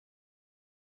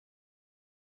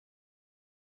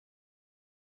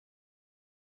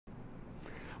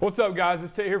What's up, guys?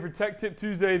 It's Tate here for Tech Tip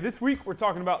Tuesday. This week we're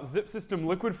talking about Zip System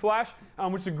Liquid Flash,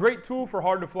 which is a great tool for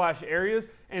hard to flash areas,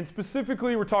 and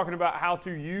specifically we're talking about how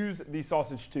to use the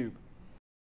sausage tube.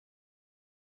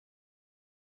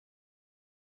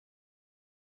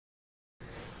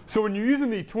 So when you're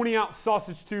using the 20-ounce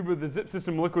sausage tube of the Zip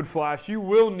System Liquid Flash, you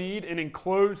will need an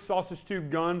enclosed sausage tube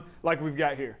gun like we've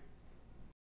got here.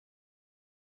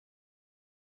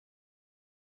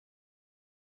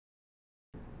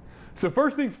 So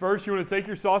first things first, you want to take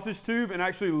your sausage tube and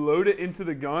actually load it into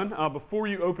the gun before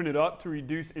you open it up to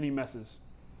reduce any messes.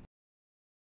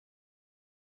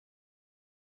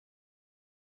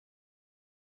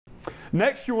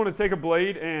 Next, you want to take a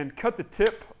blade and cut the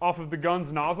tip off of the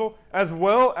gun's nozzle, as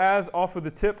well as off of the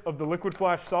tip of the liquid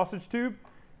flash sausage tube.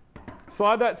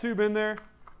 Slide that tube in there,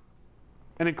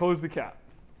 and then close the cap.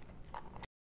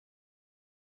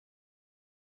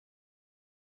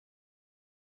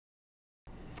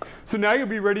 So now you'll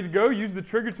be ready to go. Use the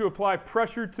trigger to apply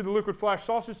pressure to the liquid flash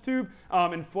sausage tube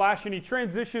and flash any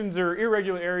transitions or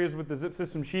irregular areas with the Zip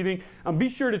System sheathing. Be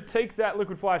sure to take that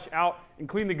liquid flash out and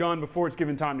clean the gun before it's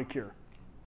given time to cure.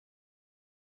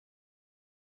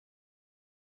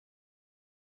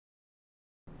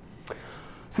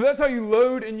 So that's how you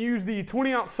load and use the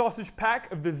 20-ounce sausage pack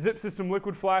of the Zip System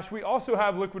Liquid Flash. We also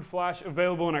have Liquid Flash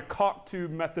available in a caulk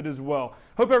tube method as well.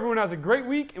 Hope everyone has a great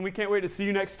week, and we can't wait to see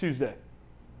you next Tuesday.